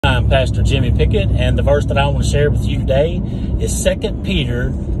I'm Pastor Jimmy Pickett, and the verse that I want to share with you today is 2 Peter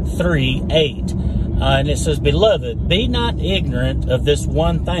 3:8. And it says, "Beloved, be not ignorant of this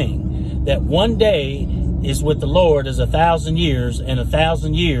one thing, that one day is with the Lord as 1,000 years, and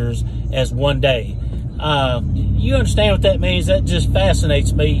 1,000 years as one day." You understand what that means? That just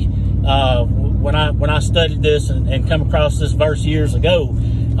fascinates me when I studied this and come across this verse years ago.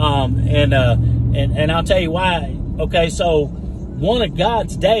 And I'll tell you why. Okay, so one of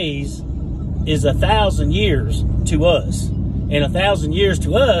God's days is 1,000 years to us. And 1,000 years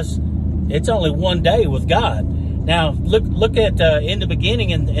to us, it's only one day with God. Now, look at in the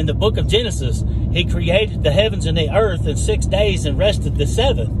beginning in the book of Genesis, He created the heavens and the earth in 6 days and rested the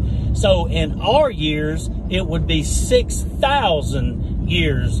seventh. So in our years, it would be 6,000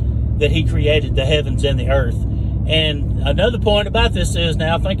 years that He created the heavens and the earth. And another point about this is,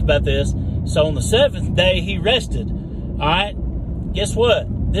 now think about this, so on the seventh day He rested. All right, guess what?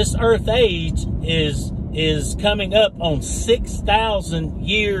 This earth age is coming up on 6,000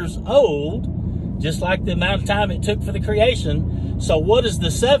 years old, just like the amount of time it took for the creation. So what is the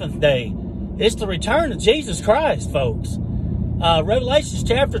seventh day? It's the return of Jesus Christ, folks. Revelation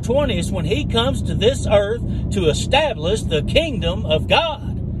chapter 20 is when He comes to this earth to establish the kingdom of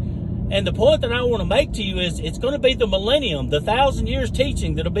God. And the point that I want to make to you is it's going to be the millennium, the 1,000 years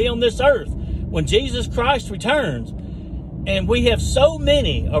teaching that'll be on this earth when Jesus Christ returns. And we have so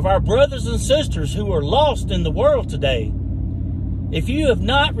many of our brothers and sisters who are lost in the world today. If you have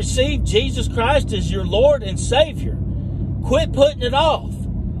not received Jesus Christ as your Lord and Savior, quit putting it off.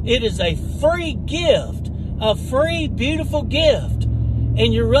 It is a free gift, a free, beautiful gift,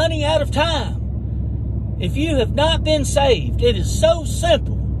 and you're running out of time. If you have not been saved, it is so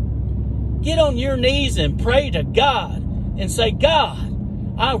simple. Get on your knees and pray to God and say, "God,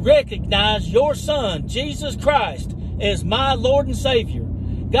 I recognize your Son, Jesus Christ, as my Lord and Savior.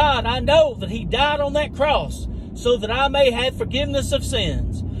 God, I know that He died on that cross so that I may have forgiveness of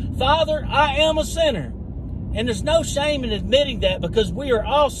sins. Father, I am a sinner." And there's no shame in admitting that, because we are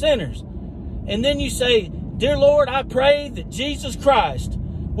all sinners. And then you say, "Dear Lord, I pray that Jesus Christ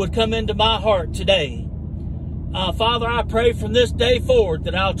would come into my heart today. Father, I pray from this day forward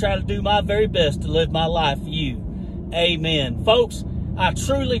that I'll try to do my very best to live my life for you." Amen. Folks, I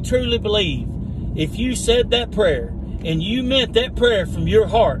truly, truly believe if you said that prayer and you meant that prayer from your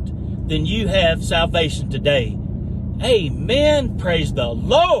heart, then you have salvation today. Amen. Praise the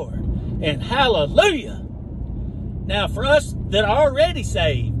Lord and hallelujah. Now, for us that are already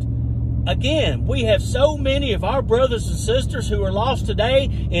saved, again, we have so many of our brothers and sisters who are lost today,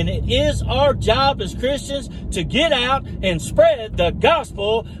 and it is our job as Christians to get out and spread the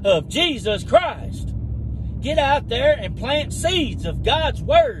gospel of Jesus Christ. Get out there and plant seeds of God's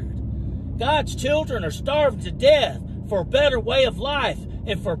word. God's children are starving to death for a better way of life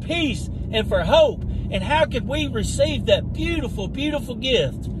and for peace and for hope. And how can we receive that beautiful, beautiful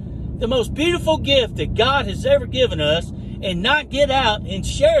gift, the most beautiful gift that God has ever given us, and not get out and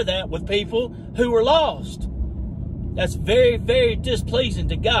share that with people who are lost? That's very, very displeasing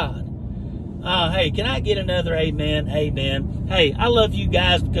to God. Hey, can I get another amen? Amen. Hey, I love you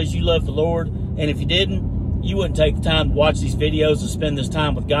guys because you love the Lord. And if you didn't, you wouldn't take the time to watch these videos and spend this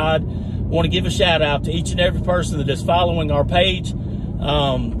time with God. I want to give a shout out to each and every person that is following our page.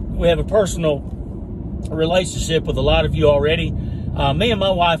 We have a personal relationship with a lot of you already. Me and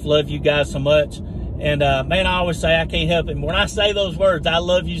my wife love you guys so much. And, man, I always say I can't help it. When I say those words, I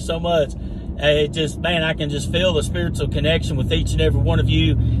love you so much. It just, man, I can just feel the spiritual connection with each and every one of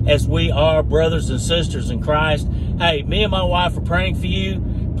you as we are brothers and sisters in Christ. Hey, me and my wife are praying for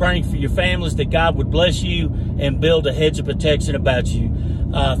you, praying for your families, that God would bless you and build a hedge of protection about you.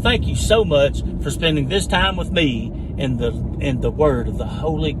 Thank you so much for spending this time with me in the Word of the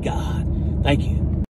Holy God. Thank you.